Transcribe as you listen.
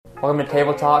Welcome to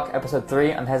Table Talk, Episode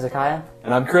 3. I'm Hezekiah.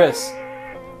 And I'm Chris.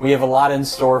 We have a lot in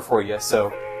store for you,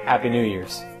 so Happy New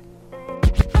Year's.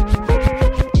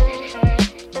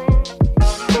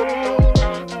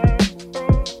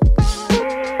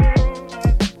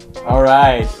 All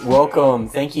right, welcome.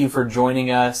 Thank you for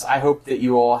joining us. I hope that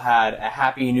you all had a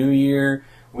Happy New Year.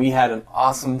 We had an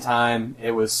awesome time.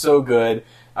 It was so good.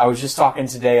 I was just talking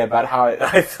today about how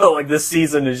I feel like this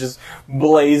season is just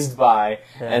blazed by.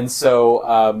 Yeah. And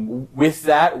so with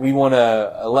that, we want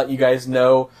to let you guys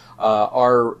know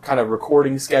our kind of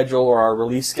recording schedule or our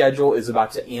release schedule is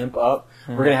about to amp up.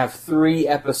 Mm-hmm. We're going to have 3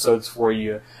 episodes for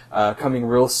you coming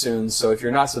real soon. So if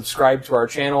you're not subscribed to our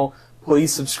channel,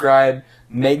 please subscribe.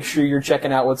 Make sure you're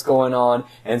checking out what's going on.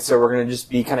 And so we're going to just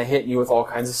be kind of hitting you with all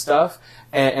kinds of stuff.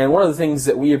 And one of the things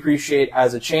that we appreciate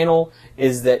as a channel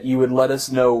is that you would let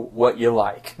us know what you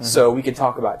like. Mm-hmm. So we can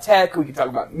talk about tech, we can talk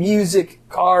about music,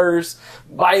 cars,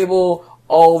 Bible,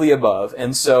 all the above.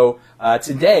 And so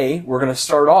today we're going to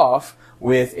start off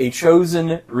with a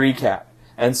chosen recap.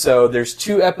 And so there's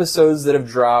 2 episodes that have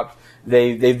dropped.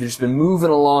 They've just been moving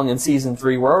along in season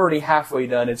 3. We're already halfway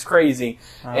done. It's crazy.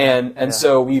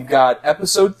 So we've got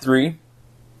episode 3,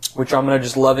 which I'm going to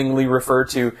just lovingly refer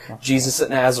to Jesus at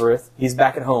Nazareth. He's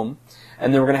back at home.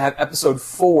 And then we're going to have episode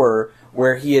 4,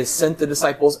 where he has sent the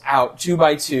disciples out 2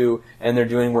 by 2, and they're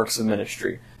doing works of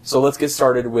ministry. So let's get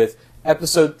started with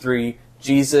episode 3,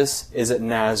 Jesus is at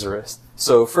Nazareth.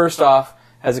 So first off,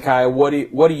 Hezekiah, what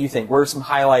do you think? What are some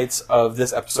highlights of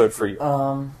this episode for you?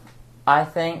 I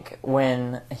think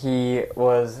when he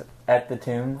was at the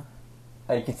tomb,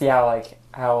 you can see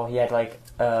how he had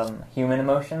human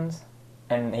emotions,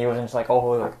 and he wasn't just like,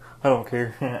 oh, I don't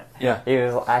care. Yeah. He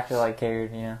was actually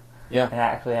cared, Yeah. And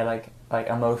actually had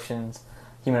emotions,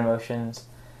 human emotions,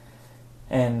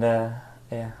 and I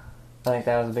think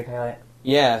that was a big highlight.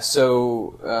 Yeah.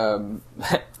 So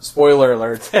spoiler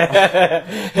alert.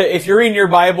 If you're reading your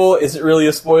Bible, is it really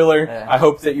a spoiler? Yeah. I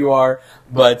hope that you are,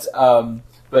 but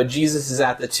Jesus is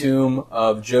at the tomb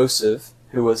of Joseph,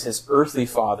 who was his earthly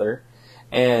father,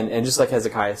 and just like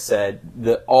Hezekiah said,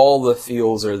 all the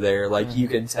feels are there. You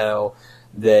can tell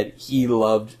that he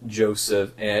loved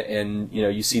Joseph, and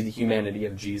you see the humanity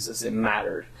of Jesus. It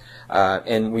mattered.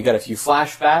 And we got a few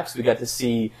flashbacks. We got to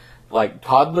see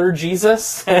toddler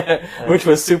Jesus, which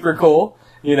was super cool.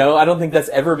 I don't think that's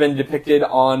ever been depicted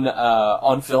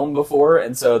on film before,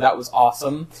 and so that was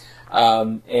awesome.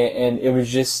 And it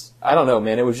was just, I don't know,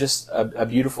 man, it was just a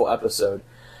beautiful episode.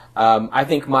 I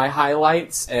think my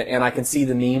highlights, and I can see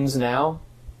the memes now,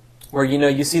 where,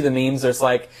 you see the memes, there's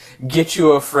get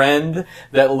you a friend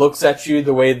that looks at you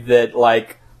the way that,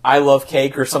 I love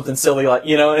cake or something silly,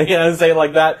 say it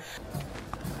like that.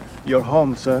 You're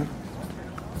home, sir.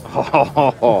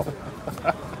 Oh,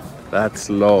 that's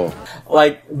low.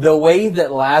 The way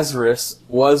that Lazarus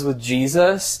was with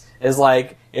Jesus is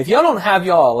if y'all don't have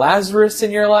y'all a Lazarus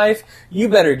in your life, you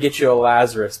better get you a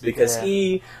Lazarus, because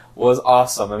he was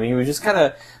awesome. I mean, he was just kind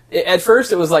of, at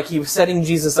first it was he was setting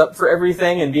Jesus up for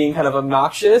everything and being kind of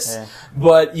obnoxious,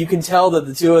 but you can tell that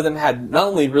the 2 of them had not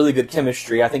only really good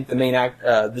chemistry, I think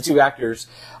the 2 actors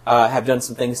have done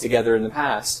some things together in the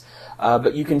past,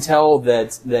 but you can tell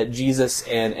that Jesus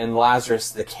and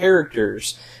Lazarus, the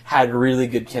characters, had really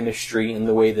good chemistry in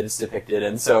the way that it's depicted.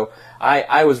 And so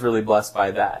I was really blessed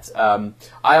by that.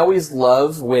 I always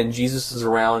love when Jesus is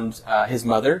around his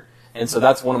mother. And so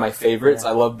that's one of my favorites.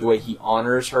 I love the way he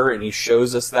honors her, and he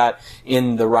shows us that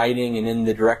in the writing and in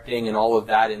the directing and all of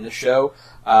that in the show.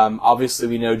 Obviously,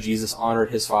 we know Jesus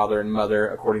honored his father and mother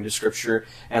according to Scripture,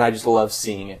 and I just love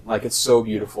seeing it. It's so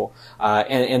beautiful.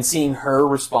 And seeing her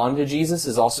respond to Jesus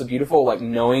is also beautiful,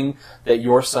 knowing that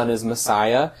your son is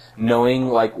Messiah, knowing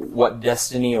what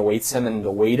destiny awaits him, and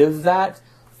the weight of that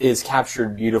is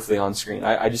captured beautifully on screen.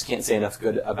 I just can't say enough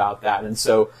good about that. And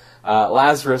so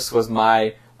Lazarus was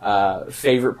my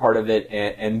favorite part of it,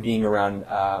 and being around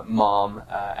mom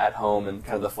at home, and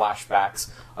kind of the flashbacks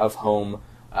of home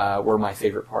were my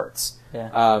favorite parts.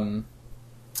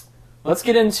 Let's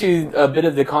get into a bit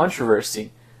of the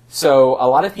controversy. So a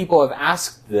lot of people have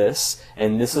asked this,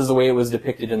 and this is the way it was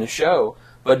depicted in the show,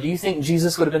 but do you think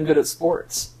Jesus would have been good at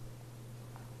sports?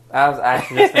 I was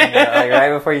actually just thinking that,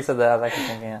 right before you said that, I was actually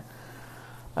thinking it.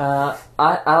 I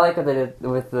like what they did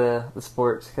with the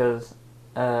sports, because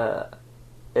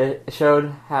it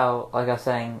showed how, like I was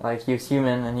saying, he was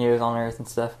human and he was on Earth and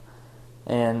stuff.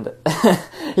 And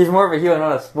he's more of a human,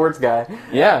 not a sports guy.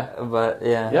 Yeah. But,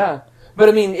 Yeah. But,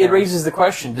 I mean, it raises the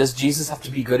question, does Jesus have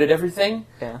to be good at everything?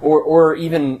 Yeah. Or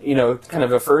even, kind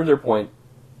of a further point,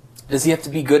 does he have to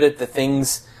be good at the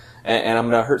things, and I'm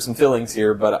going to hurt some feelings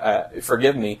here, but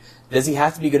forgive me, does he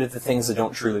have to be good at the things that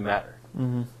don't truly matter?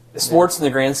 Mm-hmm. Sports in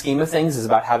the grand scheme of things is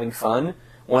about having fun.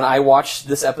 When I watched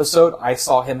this episode, I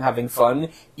saw him having fun,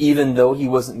 even though he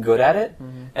wasn't good at it.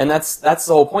 Mm-hmm. And that's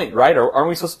the whole point, right? Aren't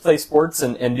we supposed to play sports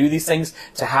and do these things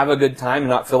to have a good time and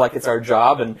not feel like it's our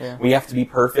job and we have to be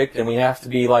perfect and we have to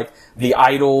be like the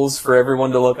idols for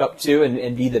everyone to look up to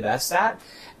and be the best at?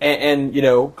 And you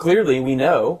know, clearly we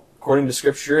know, according to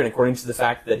Scripture and according to the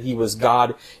fact that he was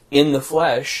God in the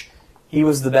flesh, he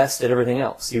was the best at everything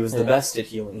else. He was the best at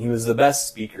healing. He was the best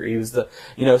speaker. He was the,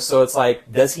 you know, so it's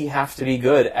like, does he have to be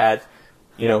good at,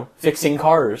 you know, fixing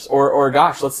cars? Or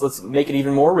gosh, let's make it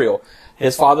even more real.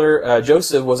 His father,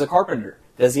 Joseph, was a carpenter.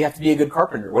 Does he have to be a good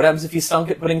carpenter? What happens if he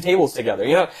stunk at putting tables together?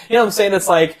 You know what I'm saying? It's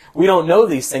like, we don't know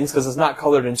these things because it's not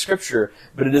colored in Scripture,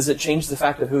 but does it change the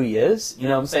fact of who he is? You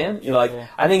know what I'm saying? You know, like,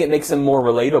 I think it makes him more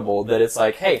relatable that it's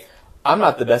like, hey, I'm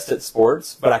not the best at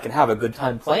sports, but I can have a good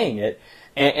time playing it.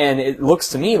 And it looks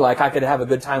to me like I could have a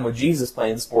good time with Jesus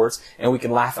playing sports, and we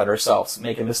can laugh at ourselves,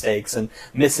 making mistakes and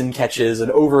missing catches and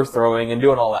overthrowing and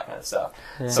doing all that kind of stuff.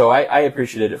 Yeah. So I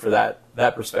appreciated it for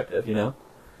that perspective, you know?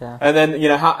 Yeah. And then, you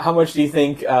know, how much do you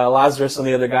think Lazarus and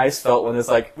the other guys felt when it's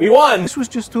like, we won! This was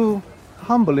just to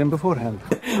humble him beforehand.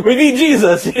 We beat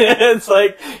Jesus! It's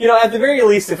like, you know, at the very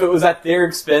least, if it was at their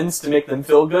expense to make them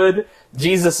feel good,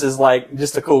 Jesus is like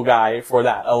just a cool guy for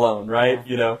that alone, right?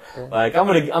 Yeah. You know, like I'm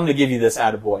gonna give you this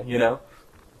attaboy, you know,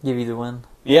 give you the win.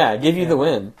 Yeah, give you the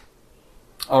win.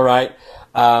 All right,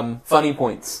 funny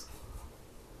points.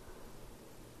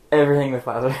 Everything with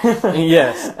Lazarus.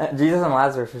 Yes, Jesus and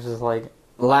Lazarus was just like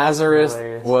Lazarus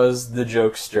hilarious. Was the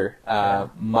jokester.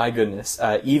 My goodness,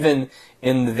 even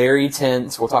in the very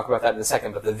tense, we'll talk about that in a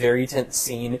second, but the very tense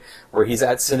scene where he's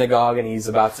at synagogue and he's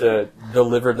about to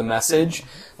deliver the message,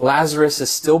 Lazarus is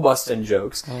still busting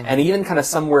jokes. And even kind of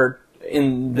somewhere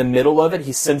in the middle of it,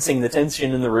 he's sensing the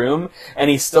tension in the room, and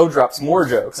he still drops more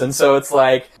jokes. And so it's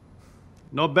like...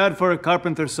 Not bad for a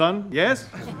carpenter's son, yes?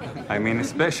 I mean,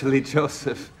 especially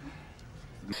Joseph.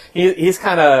 He's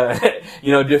kind of,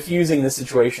 you know, diffusing the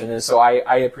situation, and so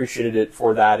I appreciated it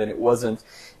for that, and it wasn't...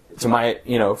 to my,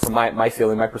 you know, from my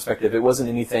feeling, my perspective, it wasn't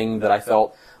anything that I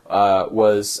felt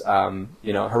was,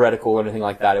 you know, heretical or anything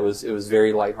like that. It was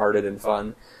very lighthearted and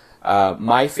fun.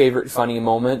 My favorite funny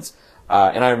moment,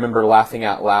 and I remember laughing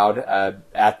out loud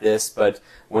at this, but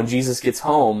when Jesus gets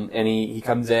home and he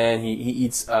comes in, he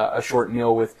eats a short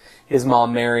meal with his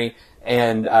mom Mary,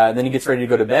 and then he gets ready to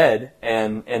go to bed,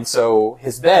 and so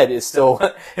his bed is still,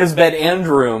 his bed and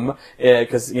room,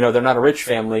 because, you know, they're not a rich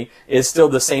family, is still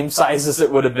the same size as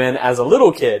it would have been as a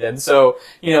little kid. And so,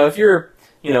 you know, if you're,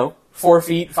 you know, 4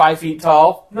 feet, 5 feet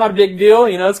tall, not a big deal,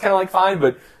 you know, it's kind of like fine,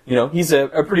 but, you know, he's a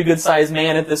pretty good sized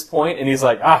man at this point, and he's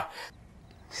like,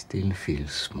 still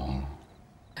feels small.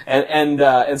 And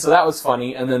so that was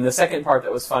funny. And then the second part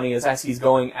that was funny is as he's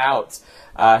going out,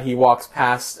 he walks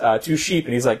past 2 sheep,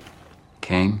 and he's like,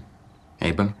 Cain,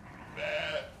 Abel.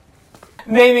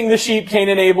 Naming the sheep Cain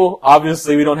and Abel.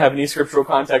 Obviously, we don't have any scriptural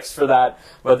context for that,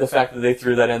 but the fact that they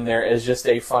threw that in there is just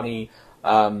a funny,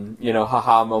 you know,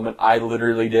 haha moment. I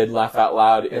literally did laugh out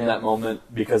loud in that moment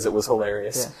because it was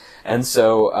hilarious. Yeah. And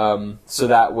so, so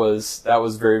that was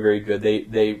very, very good.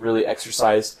 They really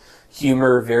exercised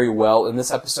humor very well in this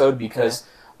episode because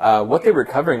what they were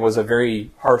covering was a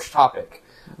very harsh topic.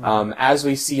 As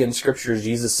we see in Scripture,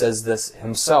 Jesus says this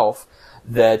himself,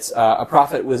 that a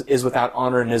prophet is without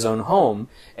honor in his own home,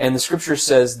 and the Scripture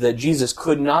says that Jesus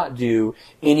could not do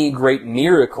any great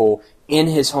miracle in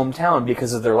his hometown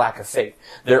because of their lack of faith,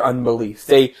 their unbelief.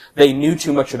 They knew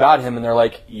too much about him, and they're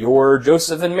like, you're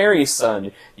Joseph and Mary's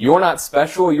son. You're not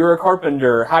special. You're a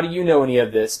carpenter. How do you know any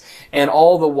of this? And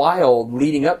all the while,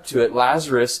 leading up to it,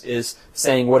 Lazarus is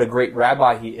saying what a great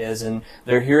rabbi he is, and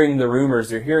they're hearing the rumors,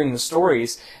 they're hearing the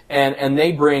stories, and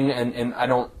they bring, and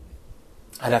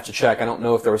I'd have to check. I don't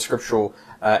know if there was scriptural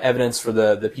evidence for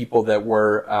the people that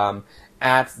were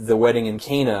at the wedding in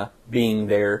Cana being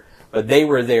there, but they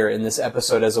were there in this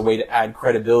episode as a way to add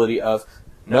credibility of,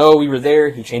 no, we were there,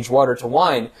 he changed water to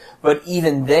wine, but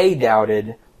even they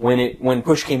doubted when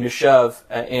push came to shove,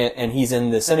 and he's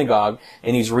in the synagogue,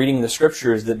 and he's reading the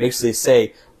scriptures that basically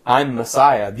say, I'm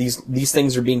Messiah. These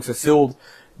things are being fulfilled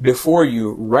before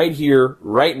you, right here,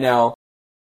 right now.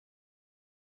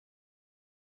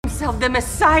 The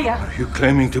Messiah. Are you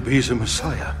claiming to be the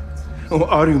Messiah? Or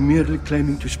are you merely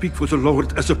claiming to speak for the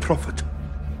Lord as a prophet?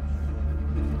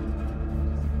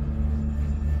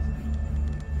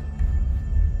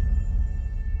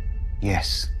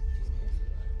 Yes.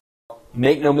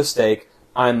 Make no mistake,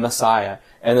 I'm Messiah.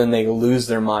 And then they lose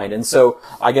their mind. And so,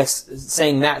 I guess,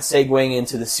 saying that, segueing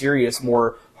into the serious,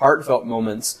 more heartfelt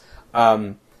moments,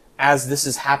 as this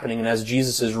is happening and as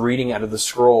Jesus is reading out of the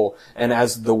scroll and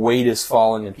as the weight is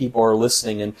falling and people are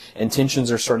listening and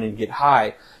tensions are starting to get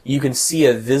high, you can see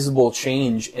a visible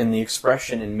change in the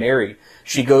expression in Mary.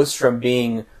 She goes from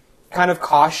being kind of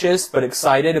cautious but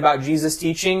excited about Jesus'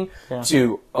 teaching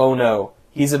to, oh no,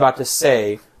 he's about to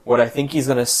say what I think he's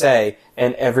going to say,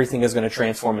 and everything is going to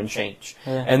transform and change.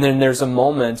 Yeah. And then there's a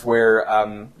moment where,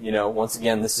 once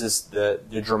again, this is the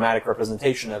dramatic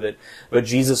representation of it, but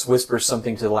Jesus whispers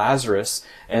something to Lazarus,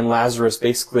 and Lazarus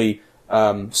basically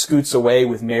scoots away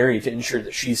with Mary to ensure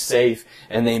that she's safe,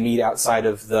 and they meet outside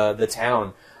of the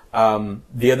town.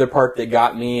 The other part that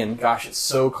got me, and gosh, it's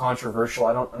so controversial,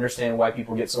 I don't understand why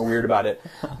people get so weird about it,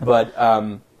 but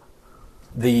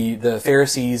the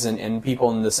Pharisees and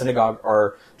people in the synagogue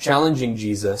are challenging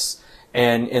Jesus,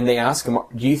 and they ask him,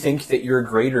 do you think that you're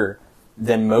greater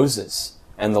than Moses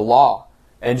and the law?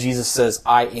 And Jesus says,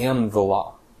 I am the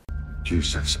law.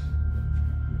 Jesus,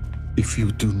 if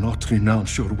you do not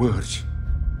renounce your words,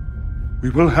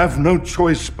 we will have no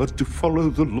choice but to follow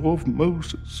the law of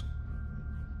Moses.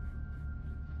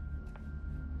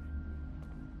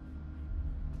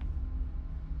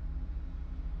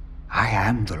 I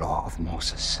am the law of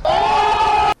Moses.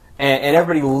 And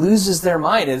everybody loses their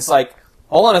mind. And it's like,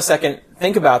 hold on a second,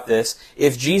 think about this.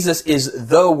 If Jesus is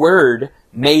the Word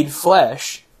made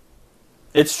flesh,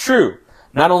 it's true.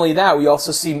 Not only that, we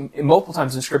also see multiple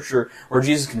times in Scripture where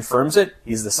Jesus confirms it.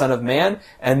 He's the Son of Man.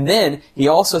 And then he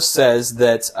also says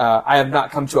that I have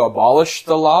not come to abolish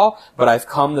the law, but I've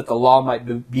come that the law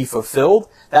might be fulfilled.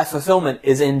 That fulfillment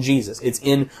is in Jesus. It's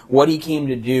in what he came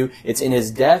to do. It's in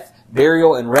his death,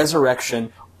 burial, and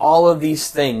resurrection. All of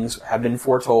these things have been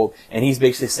foretold, and he's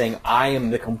basically saying, I am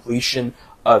the completion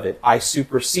of it. I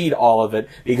supersede all of it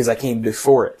because I came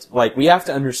before it. Like, we have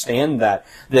to understand that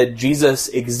Jesus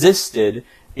existed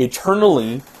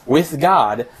eternally with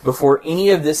God before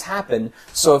any of this happened,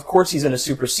 so of course he's going to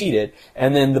supersede it.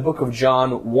 And then the book of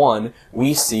John 1,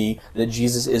 we see that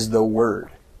Jesus is the Word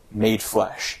made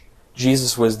flesh.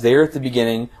 Jesus was there at the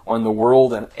beginning when the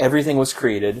world and everything was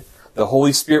created. The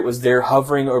Holy Spirit was there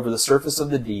hovering over the surface of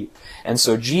the deep. And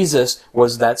so Jesus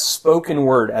was that spoken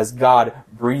word as God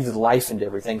breathed life into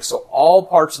everything. So all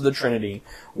parts of the Trinity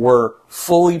were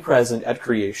fully present at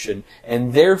creation.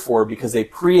 And therefore, because they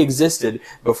pre-existed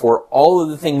before all of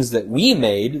the things that we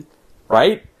made,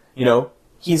 right?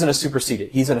 He's going to supersede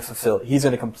it. He's going to fulfill it. He's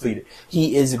going to complete it.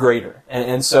 He is greater.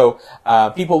 And so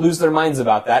people lose their minds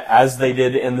about that, as they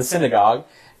did in the synagogue.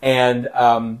 And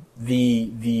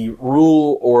the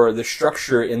rule or the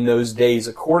structure in those days,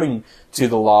 according to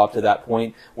the law up to that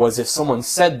point, was if someone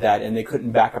said that and they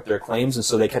couldn't back up their claims, and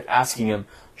so they kept asking him,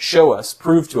 show us,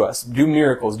 prove to us, do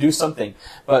miracles, do something.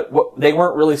 But they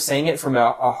weren't really saying it from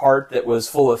a heart that was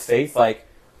full of faith, like,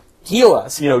 heal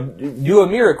us, do a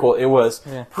miracle. It was,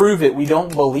 prove it, we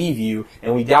don't believe you,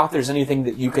 and we doubt there's anything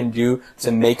that you can do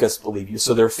to make us believe you.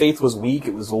 So their faith was weak,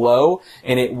 it was low,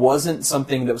 and it wasn't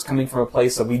something that was coming from a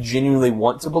place of we genuinely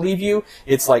want to believe you.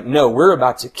 It's like, no, we're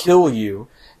about to kill you,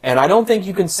 and I don't think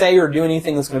you can say or do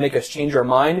anything that's going to make us change our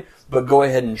mind, but go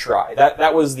ahead and try.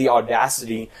 That was the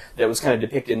audacity that was kind of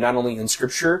depicted not only in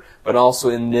Scripture, but also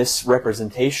in this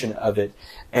representation of it.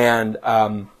 And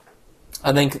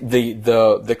I think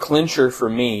the clincher for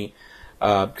me,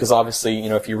 because obviously,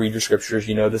 if you read your Scriptures,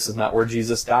 this is not where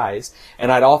Jesus dies.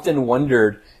 And I'd often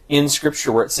wondered in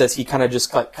Scripture where it says he kind of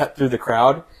just cut through the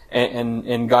crowd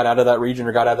and got out of that region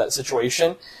or got out of that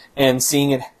situation, and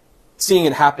seeing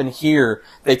it happen here,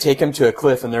 they take him to a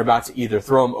cliff and they're about to either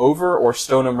throw him over or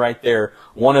stone him right there,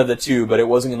 one of the two, but it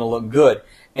wasn't going to look good.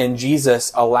 And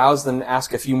Jesus allows them to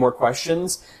ask a few more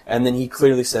questions, and then he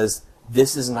clearly says,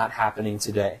 this is not happening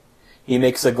today. He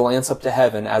makes a glance up to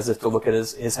heaven as if to look at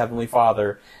his heavenly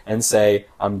Father and say,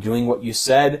 I'm doing what you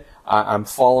said. I'm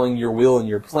following your will and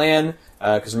your plan.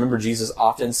 Because remember, Jesus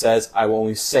often says, I will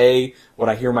only say what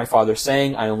I hear my Father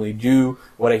saying. I only do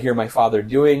what I hear my Father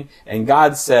doing. And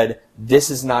God said, this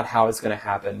is not how it's going to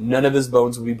happen. None of his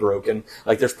bones will be broken.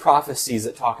 Like, there's prophecies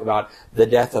that talk about the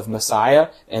death of Messiah,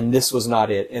 and this was not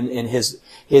it. And his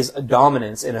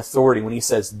dominance and authority, when he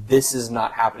says, this is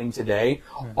not happening today,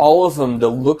 all of them, the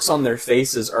looks on their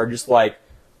faces are just like,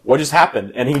 what just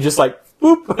happened? And he just like,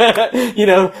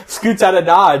 boop, scoots out of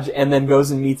Dodge, and then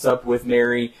goes and meets up with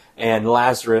Mary and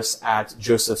Lazarus at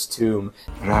Joseph's tomb.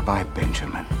 Rabbi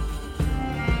Benjamin,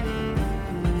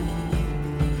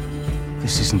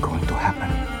 this isn't going to happen.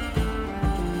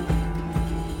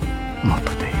 Not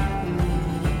today.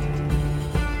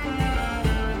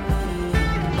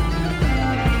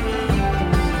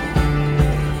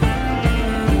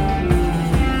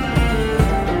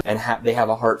 and they have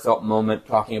a heartfelt moment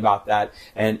talking about that.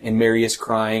 And Mary is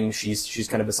crying. She's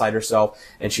kind of beside herself,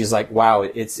 and she's like, wow,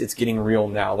 it's getting real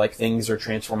now. Like, things are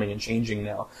transforming and changing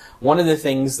now. One of the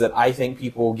things that I think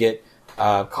people get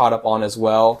caught up on as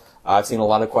well, I've seen a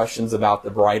lot of questions about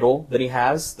the bridle that he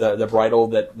has, the bridle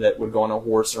that would go on a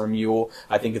horse or a mule.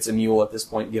 I think it's a mule at this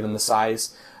point, given the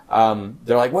size.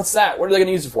 They're like, what's that? What are they going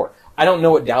to use it for? I don't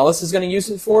know what Dallas is going to use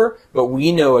it for, but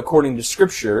we know, according to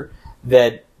Scripture,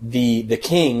 that the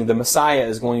king, the Messiah,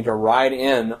 is going to ride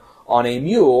in on a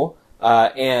mule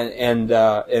and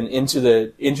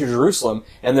into Jerusalem.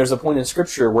 And there's a point in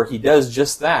Scripture where he does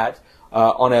just that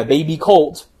on a baby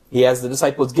colt. He has the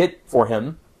disciples get for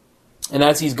him. And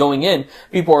as he's going in,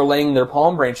 people are laying their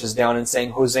palm branches down and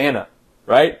saying, Hosanna,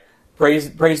 right?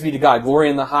 Praise be to God. Glory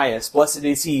in the highest. Blessed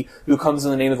is he who comes in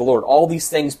the name of the Lord. All these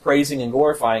things praising and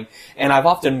glorifying. And I've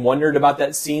often wondered about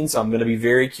that scene, so I'm going to be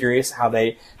very curious how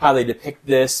they depict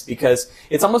this, because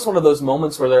it's almost one of those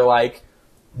moments where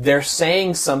they're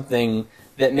saying something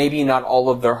that maybe not all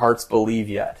of their hearts believe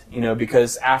yet,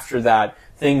 because after that,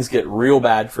 things get real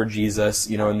bad for Jesus,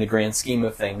 in the grand scheme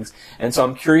of things. And so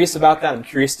I'm curious about that. I'm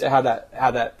curious to how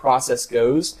that process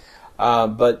goes.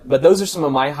 But those are some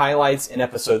of my highlights in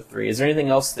episode 3. Is there anything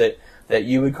else that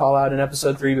you would call out in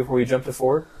episode 3 before we jump to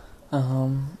 4? I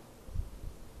don't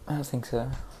think so.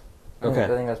 Okay. I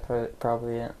think that's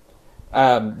probably it.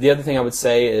 The other thing I would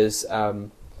say is,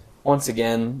 once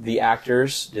again, the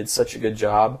actors did such a good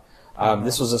job.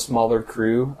 This was a smaller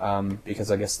crew,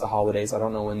 because I guess the holidays, I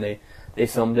don't know when they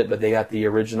filmed it, but they got the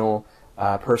original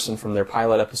person from their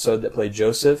pilot episode that played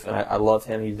Joseph, and I love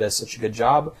him. He does such a good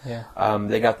job. Yeah.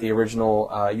 They got the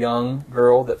original young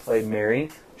girl that played Mary.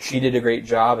 She did a great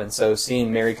job, and so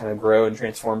seeing Mary kind of grow and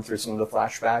transform through some of the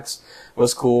flashbacks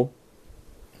was cool.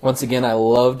 Once again, I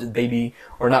loved toddler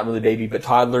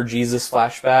Jesus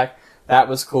flashback. That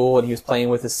was cool, and he was playing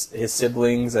with his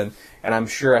siblings, and I'm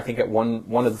sure, I think at one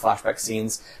of the flashback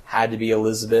scenes had to be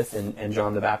Elizabeth and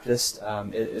John the Baptist,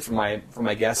 from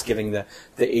my guess, given the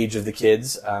age of the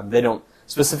kids. They don't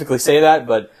specifically say that,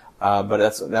 but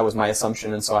that was my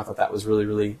assumption, and so I thought that was really,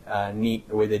 really neat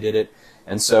the way they did it.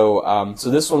 And so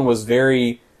this one was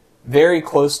very, very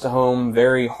close to home,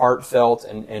 very heartfelt,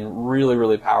 and really,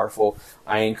 really powerful.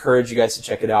 I encourage you guys to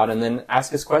check it out, and then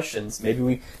ask us questions. Maybe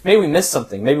we missed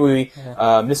something. Maybe we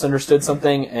misunderstood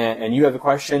something, and you have a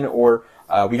question, or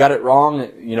we got it wrong.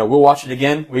 We'll watch it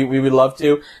again. We would love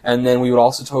to, and then we would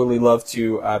also totally love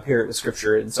to pair it with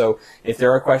Scripture. And so, if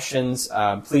there are questions,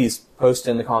 please post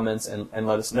in the comments and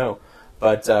let us know.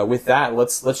 But with that,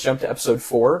 let's jump to episode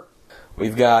 4.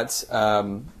 We've got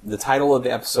the title of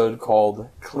the episode called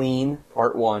Clean,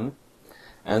 Part 1.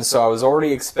 And so I was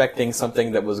already expecting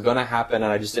something that was going to happen,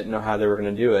 and I just didn't know how they were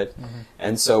going to do it. Mm-hmm.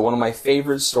 And so one of my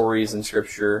favorite stories in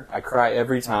Scripture, I cry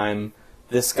every time.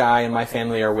 This guy and my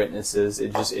family are witnesses.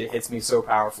 It hits me so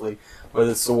powerfully, whether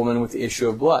it's the woman with the issue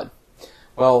of blood.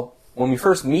 Well, when we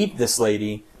first meet this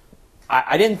lady,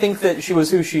 I didn't think that she was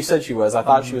who she said she was. I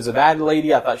thought she was a bad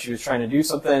lady. I thought she was trying to do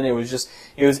something. It was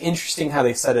interesting how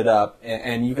they set it up.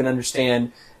 And you can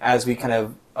understand, as we kind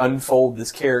of unfold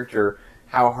this character,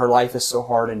 how her life is so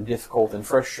hard and difficult and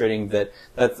frustrating,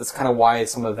 that's kind of why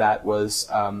some of that was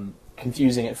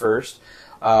confusing at first.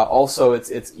 Also,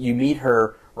 it's you meet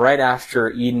her right after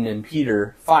Eden and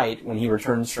Peter fight, when he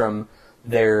returns from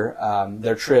their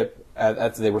trip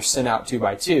after they were sent out 2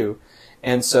 by 2.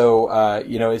 And so,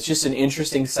 it's just an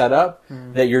interesting setup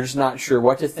that you're just not sure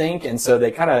what to think. And so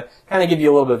they kind of give you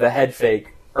a little bit of a head fake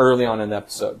early on in the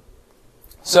episode.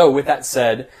 So with that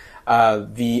said,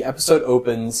 the episode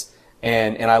opens,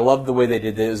 and I love the way they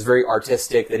did it. It was very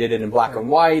artistic. They did it in black and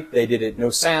white. They did it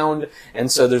no sound.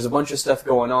 And so there's a bunch of stuff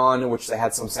going on, which they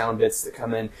had some sound bits that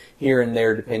come in here and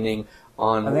there depending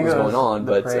on what was going on.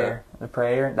 The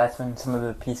prayer, that's when some of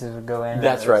the pieces would go in.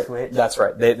 That's right. Switch. That's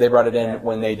right. They brought it in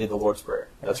when they did the Lord's Prayer.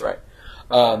 That's right.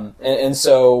 And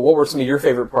so what were some of your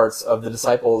favorite parts of the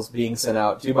disciples being sent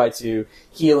out 2 by 2,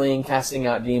 healing, casting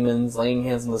out demons, laying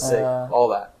hands on the sick, all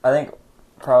that? I think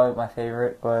probably my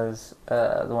favorite was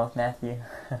the one with Matthew.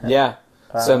 Yeah.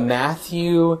 So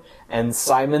Matthew and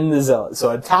Simon the Zealot.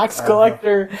 So a tax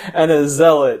collector and a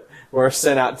zealot were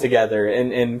sent out together.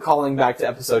 And calling back to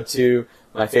episode 2,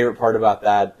 my favorite part about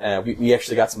that, we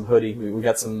actually got some hoodie. We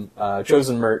got some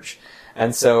Chosen merch.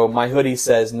 And so my hoodie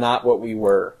says, "Not what we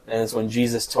were." And it's when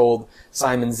Jesus told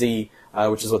Simon Z,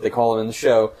 which is what they call him in the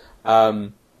show,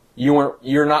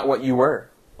 you're not what you were.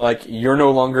 Like, you're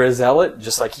no longer a zealot,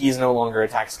 just like he's no longer a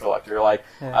tax collector. Like,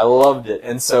 I loved it.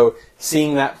 And so,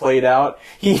 seeing that played out,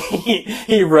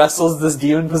 he wrestles this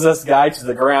demon-possessed guy to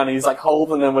the ground, and he's like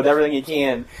holding him with everything he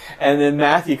can. And then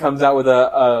Matthew comes out with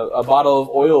a bottle of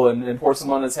oil and pours some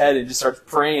on his head and just starts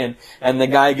praying, and the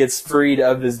guy gets freed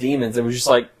of his demons. It was just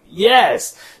like,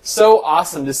 yes! So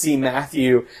awesome to see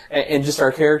Matthew and just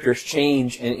our characters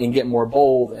change and get more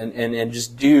bold and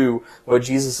just do what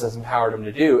Jesus has empowered them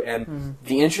to do. And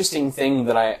the interesting thing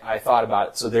that I thought about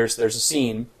it, so there's a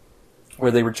scene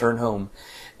where they return home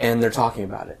and they're talking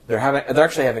about it. They're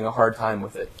actually having a hard time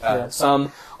with it.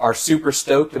 Some are super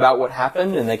stoked about what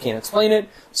happened and they can't explain it.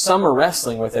 Some are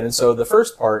wrestling with it. And so the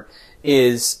first part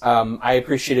is, I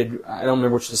appreciated, I don't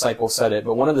remember which disciple said it,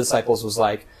 but one of the disciples was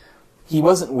like, he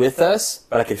wasn't with us,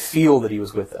 but I could feel that he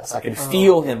was with us. I could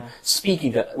feel him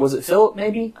speaking to... Was it Philip,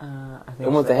 maybe? I think the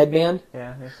one with the headband?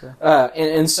 Yeah, I think so.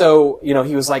 And so,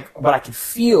 he was like, but I could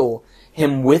feel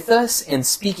him with us and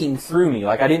speaking through me.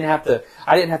 Like, I didn't have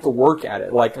to work at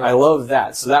it. Like, I love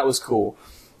that. So that was cool.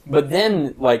 But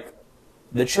then, like,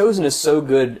 The Chosen is so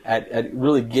good at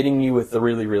really getting you with the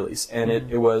really reallys. And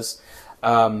it was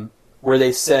where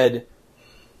they said,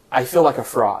 I feel like a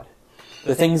fraud.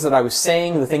 The things that I was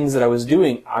saying, the things that I was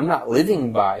doing, I'm not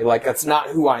living by. Like, that's not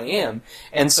who I am.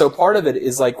 And so part of it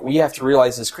is, like, we have to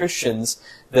realize as Christians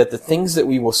that the things that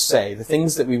we will say, the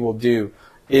things that we will do,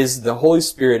 is the Holy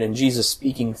Spirit and Jesus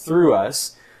speaking through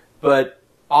us. But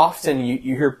often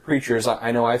you hear preachers,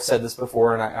 I know I've said this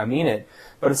before and I mean it,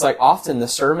 but it's like often the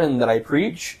sermon that I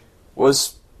preach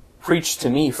was preached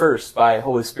to me first by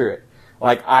Holy Spirit.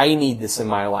 Like, I need this in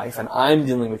my life, and I'm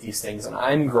dealing with these things, and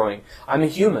I'm growing. I'm a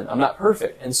human. I'm not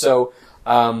perfect. And so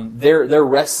they're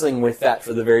wrestling with that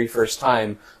for the very first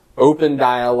time. Open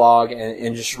dialogue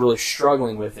and just really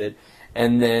struggling with it.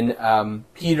 And then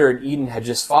Peter and Eden had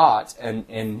just fought,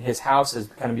 and his house has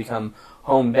kind of become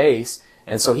home base.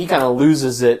 And so he kind of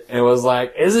loses it, and it was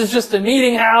like, is this just a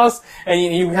meeting house? And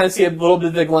you kind of see a little bit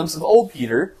of a glimpse of old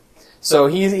Peter. So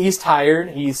he's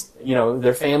tired.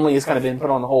 Their family has kind of been put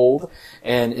on hold,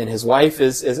 and his wife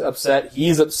is upset.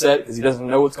 He's upset because he doesn't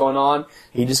know what's going on.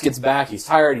 He just gets back. He's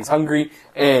tired. He's hungry,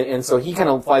 and so he kind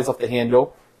of flies off the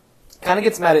handle. Kind of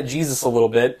gets mad at Jesus a little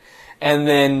bit, and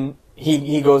then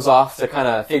he goes off to kind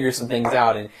of figure some things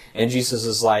out, and Jesus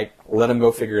is like, let him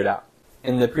go figure it out.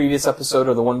 In the previous episode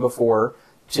or the one before,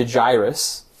 to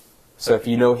Jairus. So if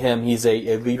you know him, he's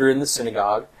a leader in the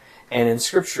synagogue, and in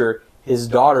Scripture, his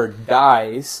daughter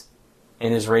dies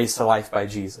and is raised to life by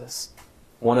Jesus.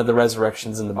 One of the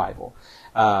resurrections in the Bible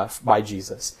by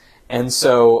Jesus. And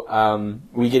so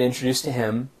we get introduced to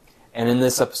him, and in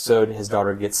this episode, his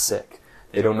daughter gets sick.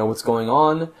 They don't know what's going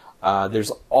on.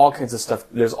 There's all kinds of stuff.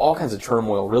 There's all kinds of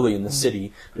turmoil, really, in the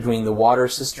city, between the water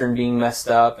cistern being messed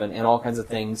up and all kinds of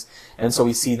things. And so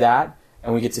we see that,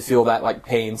 and we get to feel that like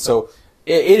pain. So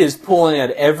it is pulling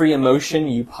at every emotion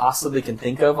you possibly can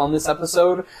think of on this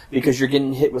episode, because you're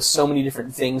getting hit with so many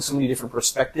different things, so many different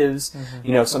perspectives.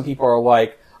 Some people are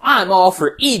like, I'm all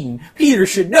for Eden. Peter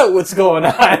should know what's going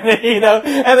on, And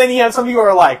then you have some people who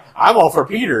are like, I'm all for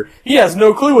Peter. He has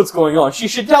no clue what's going on. She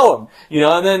should tell him,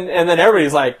 And then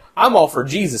everybody's like, I'm all for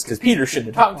Jesus because Peter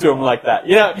shouldn't have talked to him like that.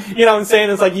 You know what I'm saying?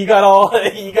 It's like you got all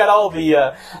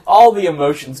the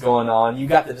emotions going on. You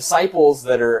got the disciples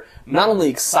that are not only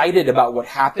excited about what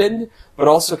happened, but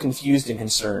also confused and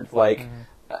concerned. Like,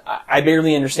 I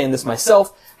barely understand this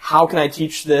myself. How can I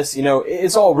teach this?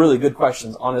 It's all really good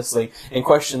questions, honestly, and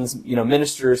questions,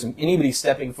 ministers and anybody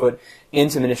stepping foot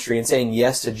into ministry and saying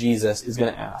yes to Jesus is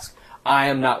going to ask. I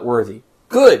am not worthy.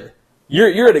 Good.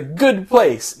 You're at a good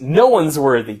place. No one's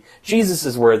worthy. Jesus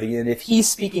is worthy. And if he's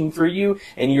speaking through you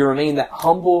and you remain that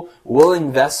humble,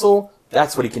 willing vessel,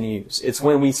 that's what he can use. It's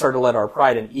when we start to let our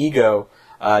pride and ego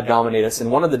dominate us. And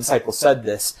one of the disciples said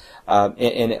this,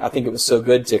 and I think it was so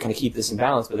good to kind of keep this in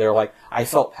balance, but they were like, I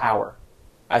felt power.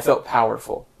 I felt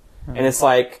powerful. And it's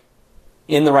like,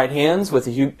 in the right hands with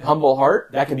a humble heart,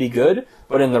 that can be good,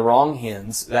 but in the wrong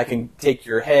hands, that can take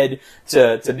your head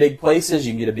to big places.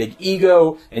 You can get a big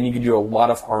ego, and you can do a lot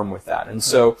of harm with that. And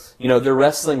so, they're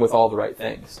wrestling with all the right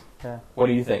things. Yeah. What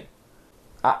do you think?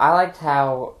 I liked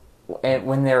how,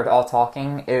 when they were all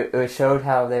talking, it showed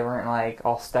how they weren't, like,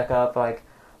 all stuck up, like,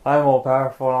 I'm all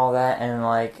powerful and all that, and,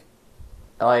 like,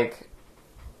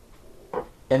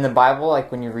 in the Bible,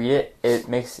 like, when you read it, it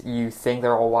makes you think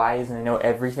they're all wise and they know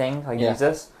everything, like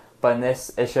Jesus. But in this,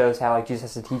 it shows how, like,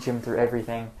 Jesus has to teach him through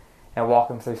everything and walk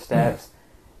him through steps.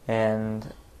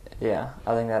 And, yeah,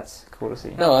 I think that's cool to see.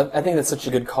 No, I think that's such a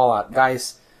good call-out.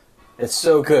 Guys, it's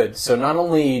so good. So not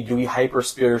only do we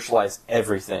hyper-spiritualize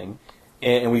everything,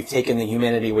 and we've taken the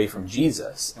humanity away from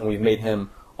Jesus, and we've made him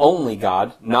only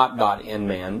God, not God and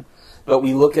man. But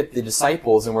we look at the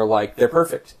disciples and we're like, they're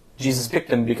perfect. Jesus picked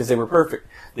them because they were perfect.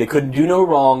 They couldn't do no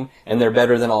wrong, and they're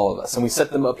better than all of us. And we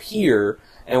set them up here,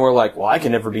 and we're like, well, I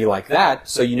can never be like that,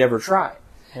 so you never try.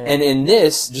 Yeah. And in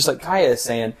this, just like Kaya is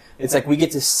saying, it's like we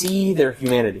get to see their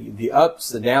humanity, the ups,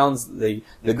 the downs, the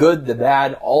good, the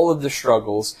bad, all of the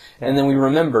struggles, and then we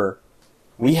remember,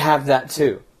 we have that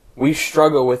too. We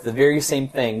struggle with the very same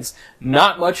things.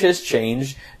 Not much has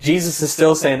changed. Jesus is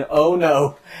still saying, oh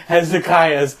no,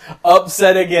 Hezekiah's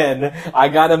upset again. I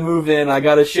gotta move in. I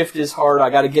gotta shift his heart. I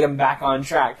gotta get him back on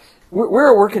track. We're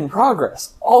a work in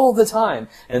progress all the time.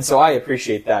 And so I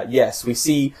appreciate that. Yes, we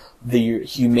see the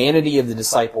humanity of the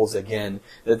disciples again,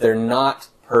 that they're not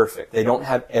perfect. They don't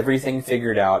have everything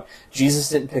figured out. Jesus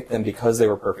didn't pick them because they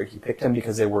were perfect. He picked them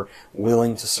because they were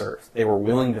willing to serve. They were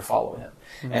willing to follow him.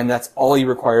 And that's all he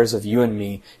requires of you and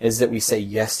me, is that we say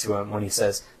yes to him when he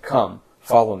says, come,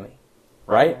 follow me.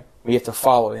 Right? We have to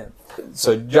follow him.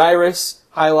 So Jairus,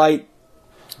 highlight.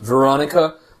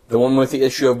 Veronica, the one with the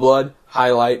issue of blood,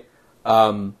 highlight.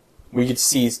 We get to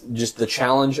see just the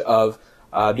challenge of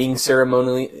being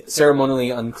ceremonially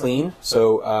unclean.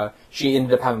 So she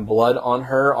ended up having blood on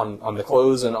her, on the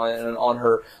clothes and on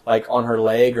her, like on her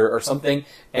leg or something,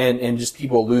 and just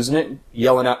people losing it,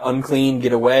 yelling out unclean,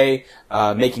 get away,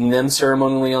 making them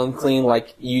ceremonially unclean.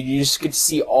 Like you just could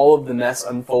see all of the mess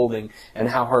unfolding and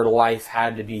how her life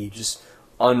had to be just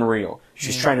unreal.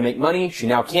 She's trying to make money. She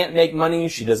now can't make money.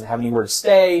 She doesn't have anywhere to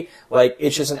stay. Like,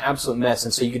 it's just an absolute mess.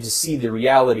 And so you get to see the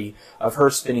reality of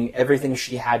her spending everything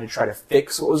she had to try to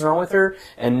fix what was wrong with her,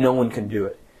 and no one can do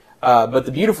it. But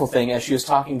the beautiful thing, as she was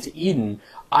talking to Eden,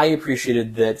 I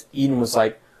appreciated that Eden was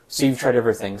like, so you've tried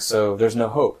everything, so there's no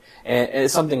hope. And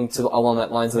it's something along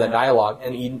that lines of that dialogue.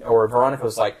 And Eden, or Veronica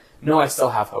was like, no, I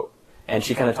still have hope. And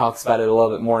she kind of talks about it a little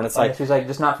bit more, and it's like... she's like,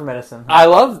 just not for medicine. I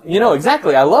love,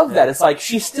 exactly, I love that. It's like,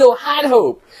 she still had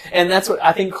hope. And that's what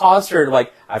I think caused her,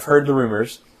 like, I've heard the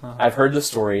rumors, I've heard the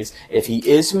stories. If he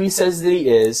is who he says that he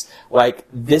is, like,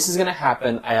 this is going to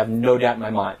happen, I have no doubt in my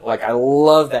mind. Like, I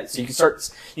love that. So you can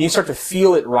start to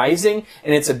feel it rising,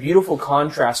 and it's a beautiful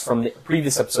contrast from the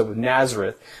previous episode of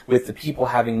Nazareth, with the people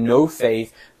having no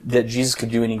faith that Jesus could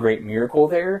do any great miracle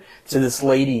there, to this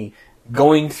lady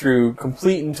going through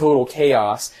complete and total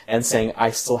chaos and saying,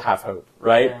 I still have hope,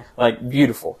 right? Yeah. Like,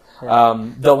 beautiful.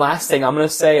 Yeah. The last thing I'm going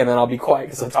to say, and then I'll be quiet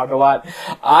because I've talked a lot,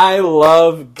 I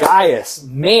love Gaius.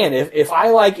 Man, if I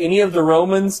like any of the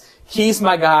Romans, he's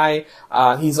my guy.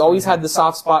 He's always had the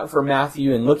soft spot for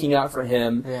Matthew and looking out for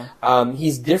him. Yeah.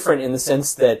 He's different in the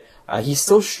sense that he's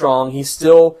still strong. He's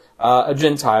still a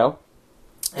Gentile.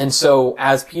 And so,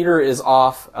 as Peter is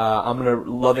off, I'm going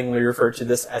to lovingly refer to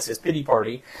this as his pity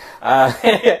party,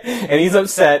 and he's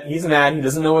upset, he's mad, he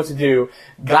doesn't know what to do.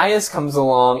 Gaius comes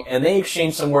along, and they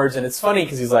exchange some words, and it's funny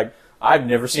because he's like, I've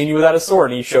never seen you without a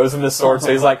sword, and he shows him the sword,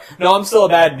 so he's like, no, I'm still a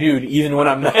bad dude, even when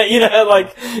I'm not,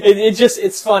 like,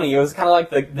 it's funny. It was kind of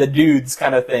like the dudes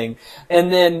kind of thing. And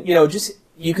then,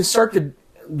 you can start to,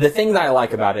 the thing that I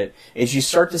like about it is you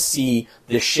start to see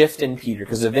the shift in Peter,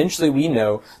 because eventually we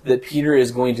know that Peter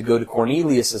is going to go to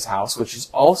Cornelius' house, which is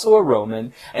also a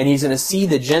Roman, and he's going to see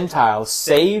the Gentiles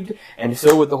saved and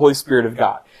filled with the Holy Spirit of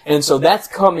God. And so that's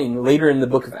coming later in the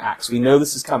book of Acts. We know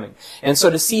this is coming. And so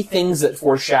to see things that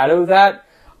foreshadow that,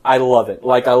 I love it.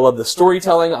 Like, I love the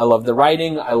storytelling, I love the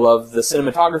writing, I love the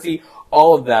cinematography,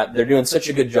 all of that. They're doing such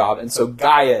a good job. And so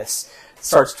Gaius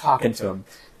starts talking to him.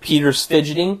 Peter's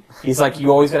fidgeting. He's like, you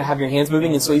always got to have your hands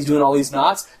moving, and so he's doing all these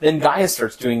knots. Then Gaius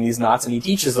starts doing these knots, and he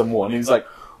teaches them one. And he's like,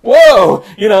 whoa!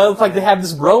 It's like they have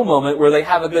this bro moment where they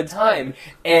have a good time.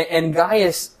 And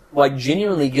Gaius, like,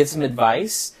 genuinely gives him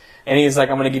advice, and he's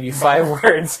like, I'm going to give you 5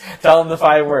 words. Tell him the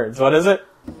 5 words. What is it?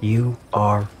 You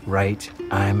are right.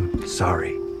 I'm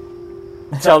sorry.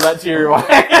 Tell that to your wife.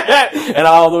 And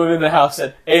all the women in the house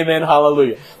said, amen,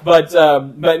 hallelujah. But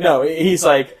no, he's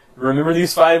like, remember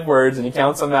these 5 words, and he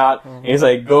counts them out, and he's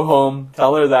like, go home,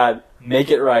 tell her that, make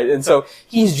it right. And so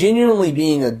he's genuinely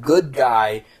being a good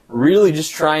guy, really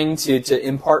just trying to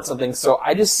impart something. So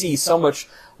I just see so much,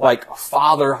 like,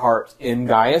 father heart in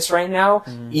Gaius right now,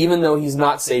 even though he's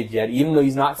not saved yet, even though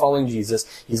he's not following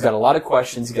Jesus. He's got a lot of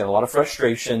questions, he's got a lot of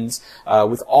frustrations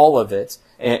with all of it,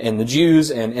 and the Jews,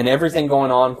 and everything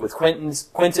going on with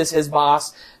Quintus, his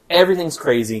boss. Everything's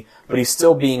crazy, but he's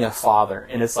still being a father.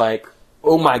 And it's like,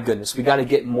 oh my goodness, we got to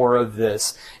get more of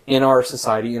this in our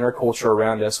society, in our culture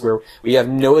around us, where we have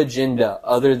no agenda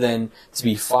other than to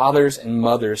be fathers and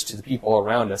mothers to the people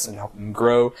around us and help them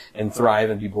grow and thrive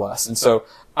and be blessed. And so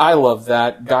I love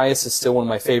that. Gaius is still one of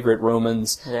my favorite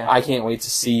Romans. Yeah. I can't wait to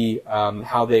see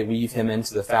how they weave him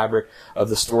into the fabric of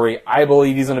the story. I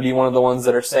believe he's going to be one of the ones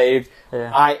that are saved.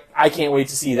 Yeah. I can't wait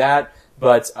to see that.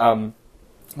 But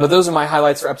those are my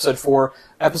highlights for episode 4.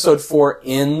 Episode 4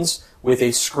 ends with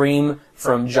a scream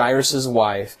from Jairus'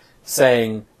 wife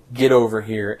saying, "Get over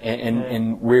here,"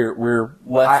 and we're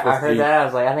left with I heard that. I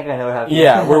was like, I think I know what happened.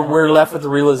 Yeah, we're left with the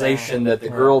realization that the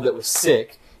girl that was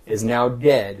sick is now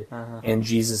dead, and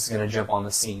Jesus is going to jump on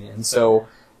the scene. And so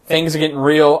things are getting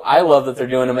real. I love that they're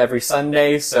doing them every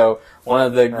Sunday. So one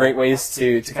of the great ways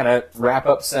to kind of wrap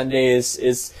up Sunday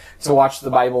is to watch the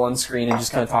Bible on screen and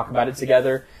just kind of talk about it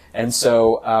together. And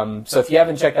so so if you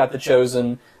haven't checked out The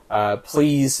Chosen,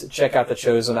 please check out The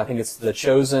Chosen. I think it's The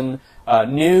Chosen,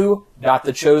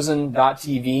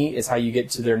 new.thechosen.tv is how you get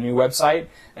to their new website,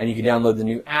 and you can download the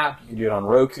new app. You can do it on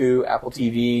Roku, Apple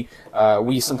TV.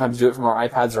 We sometimes do it from our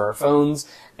iPads or our phones,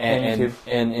 and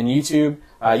YouTube.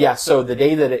 So the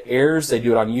day that it airs, they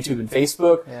do it on YouTube and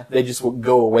Facebook. Yeah. They just will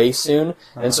go away soon.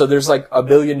 And so there's like a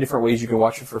billion different ways you can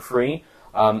watch it for free.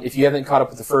 If you haven't caught up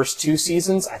with the first 2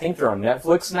 seasons, I think they're on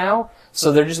Netflix now.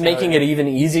 So they're just making it even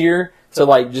easier to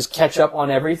like just catch up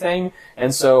on everything.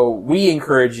 And so we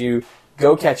encourage you,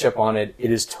 go catch up on it.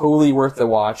 It is totally worth the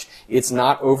watch. It's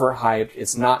not overhyped.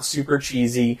 It's not super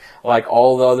cheesy like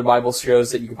all the other Bible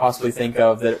shows that you could possibly think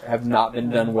of that have not been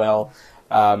done well.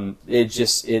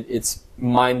 It's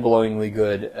mind-blowingly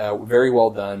good. Very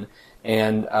well done.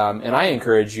 And I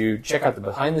encourage you, check out the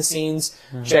behind the scenes.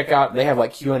 Check out, they have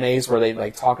like Q&As where they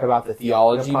like talk about the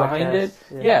theology behind it.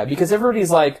 Yeah, because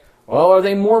everybody's like, well, are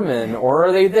they Mormon, or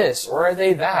are they this, or are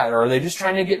they that, or are they just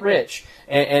trying to get rich?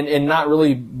 And not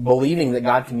really believing that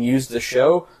God can use the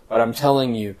show. But I'm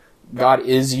telling you, God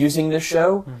is using the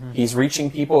show. He's reaching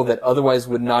people that otherwise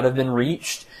would not have been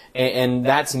reached. And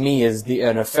that to me is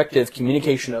an effective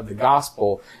communication of the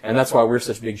gospel. And that's why we're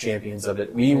such big champions of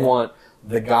it. We want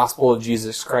the gospel of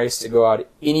Jesus Christ to go out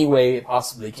any way it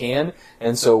possibly can.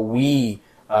 And so we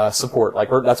support.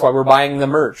 That's why we're buying the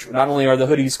merch. Not only are the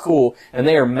hoodies cool, and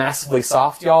they are massively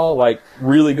soft, y'all, like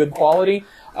really good quality,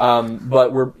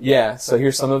 but so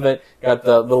here's some of it. Got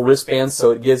the little wristbands,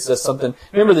 so it gives us something.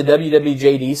 Remember the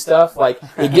WWJD stuff? Like,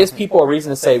 it gives people a reason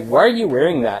to say, why are you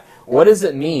wearing that? What does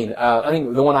it mean? I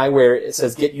think the one I wear, it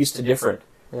says, get used to different.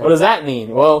 Yeah. What does that mean?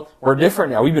 Well, we're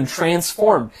different now. We've been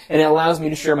transformed. And it allows me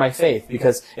to share my faith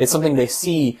because it's something they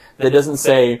see that doesn't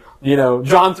say,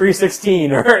 John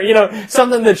 3:16 or,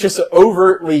 something that's just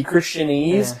overtly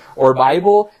Christianese or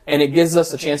Bible. And it gives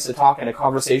us a chance to talk in a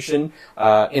conversation,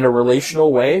 in a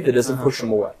relational way that doesn't push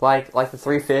them away. Like the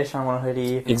 3 fish on one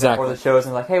hoodie. Exactly. Or The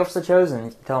Chosen. Like, hey, what's The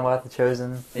Chosen? Tell them about The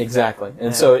Chosen. Exactly.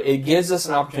 And so it gives us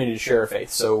an opportunity to share our faith.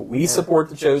 So we support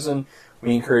The Chosen.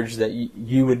 We encourage that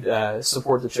you would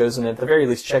support The Chosen. At the very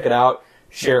least, check it out,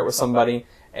 share it with somebody,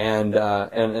 and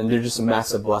they're just a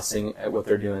massive blessing at what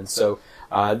they're doing. So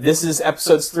this is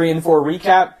episodes 3 and 4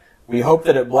 recap. We hope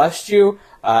that it blessed you.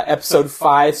 Episode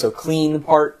 5, so clean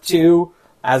part 2.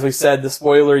 As we said, the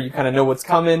spoiler, you kind of know what's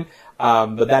coming.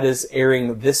 But that is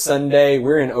airing this Sunday.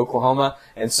 We're in Oklahoma,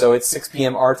 and so it's 6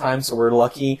 p.m. our time, so we're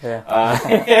lucky.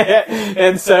 Yeah.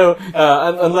 And so,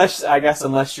 unless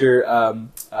you're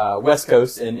West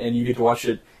Coast and you get to watch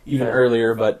it even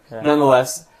earlier, but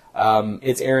nonetheless,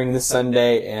 it's airing this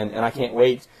Sunday, and I can't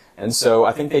wait. And so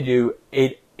I think they do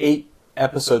eight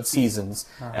episode seasons,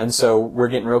 and so we're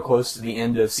getting real close to the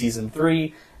end of season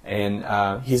 3,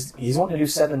 and he's wanting to do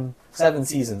seven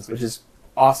seasons, which is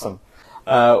awesome.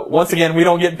 Once again, we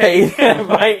don't get paid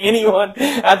by anyone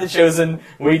at The Chosen.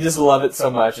 We just love it so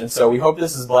much. And so we hope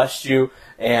this has blessed you.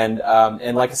 And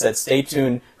like I said, stay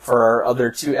tuned for our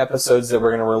other 2 episodes that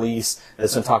we're going to release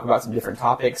that's going to talk about some different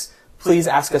topics. Please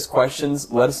ask us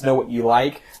questions. Let us know what you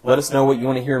like. Let us know what you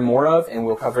want to hear more of, and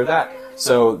we'll cover that.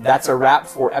 So that's a wrap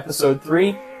for episode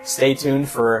 3. Stay tuned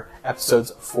for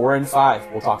episodes 4 and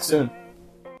 5. We'll talk soon.